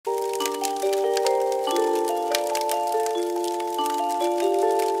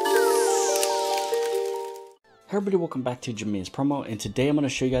everybody, welcome back to Jimmy's Promo, and today I'm going to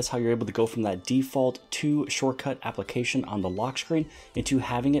show you guys how you're able to go from that default 2 shortcut application on the lock screen into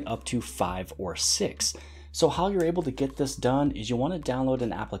having it up to 5 or 6. So how you're able to get this done is you want to download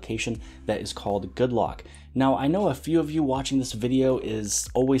an application that is called Good Lock. Now I know a few of you watching this video is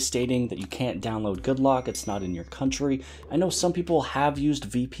always stating that you can't download Good Lock, it's not in your country. I know some people have used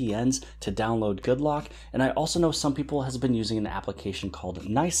VPNs to download Good Lock, and I also know some people has been using an application called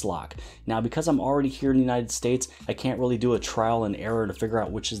Nice Lock. Now because I'm already here in the United States, I can't really do a trial and error to figure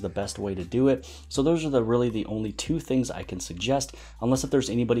out which is the best way to do it. So those are really the only 2 things I can suggest, unless if there's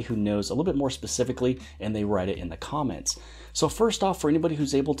anybody who knows a little bit more specifically and they write it in the comments. So first off, for anybody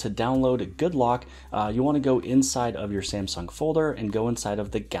who's able to download Good Lock, you want to go inside of your Samsung folder and go inside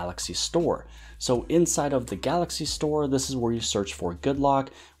of the Galaxy Store. So inside of the Galaxy Store, this is where you search for Good Lock.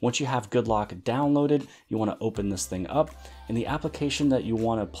 Once you have Good Lock downloaded, you want to open this thing up, and the application that you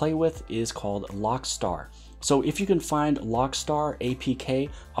want to play with is called Lockstar. So if you can find Lockstar APK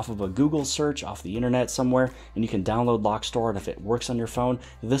off of a Google search off the internet somewhere, and you can download Lockstar, and if it works on your phone,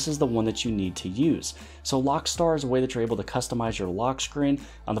 this is the one that you need to use. So Lockstar is a way that you're able to customize your lock screen.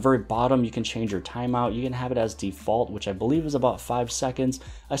 On the very bottom, you can change your timeout. You can have it as default, which I believe is about 5 seconds.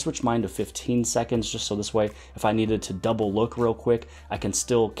 I switched mine to 15 seconds just so this way, if I needed to double look real quick, I can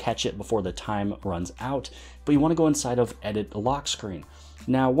still catch it before the time runs out. But you want to go inside of Edit Lock Screen.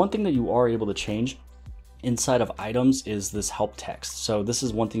 Now, one thing that you are able to change inside of items is this help text. So this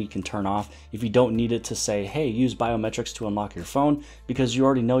is one thing you can turn off if you don't need it to say, hey, use biometrics to unlock your phone, because you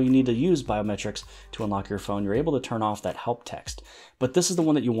already know you need to use biometrics to unlock your phone. You're able to turn off that help text. But this is the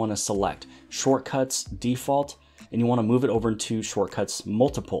one that you want to select, shortcuts default, and you want to move it over into shortcuts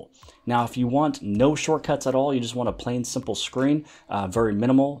multiple. Now, if you want no shortcuts at all, you just want a plain simple screen, very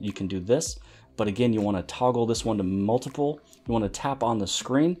minimal, you can do this. But again, you want to toggle this one to multiple. You want to tap on the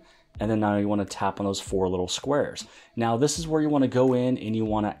screen, and then now you want to tap on those 4 little squares. Now this is where you want to go in and you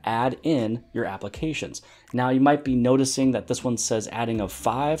want to add in your applications. Now you might be noticing that this one says adding of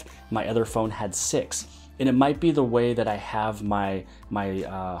 5, my other phone had 6. And it might be the way that I have my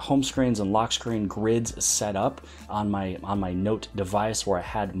home screens and lock screen grids set up on my Note device, where I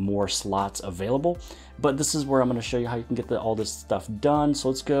had more slots available. But this is where I'm going to show you how you can get all this stuff done. So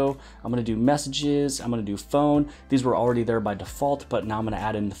let's go. I'm going to do messages. I'm going to do phone. These were already there by default, but now I'm going to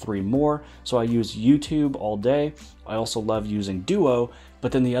add in 3 more. So I use YouTube all day. I also love using Duo.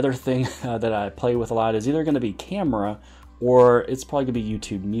 But then the other thing that I play with a lot is either going to be camera, or it's probably going to be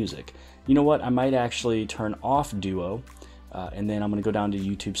YouTube Music. You know what? I might actually turn off Duo, and then I'm going to go down to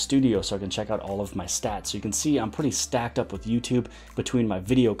YouTube Studio so I can check out all of my stats. So you can see I'm pretty stacked up with YouTube between my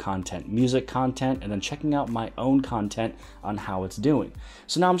video content, music content, and then checking out my own content on how it's doing.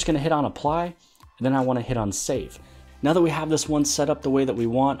 So now I'm just going to hit on Apply, and then I want to hit on Save. Now that we have this one set up the way that we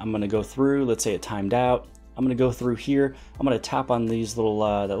want, I'm going to go through, let's say it timed out. I'm going to go through here. I'm going to tap on these little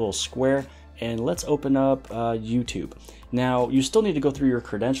that little square, and let's open up YouTube. Now you still need to go through your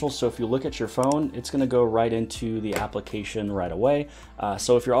credentials, so if you look at your phone, it's going to go right into the application right away.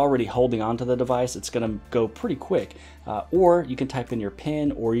 So if you're already holding onto the device, it's going to go pretty quick. Or you can type in your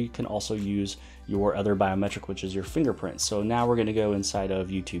PIN, or you can also use your other biometric, which is your fingerprint. So now we're going to go inside of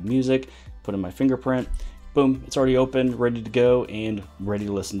YouTube Music, put in my fingerprint, boom, it's already open, ready to go, and ready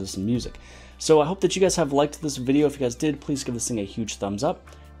to listen to some music. So I hope that you guys have liked this video. If you guys did, please give this thing a huge thumbs up.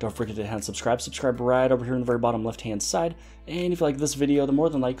 Don't forget to hit and subscribe right over here on the very bottom left hand side. And if you like this video, then more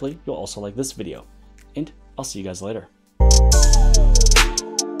than likely you'll also like this video. And I'll see you guys later.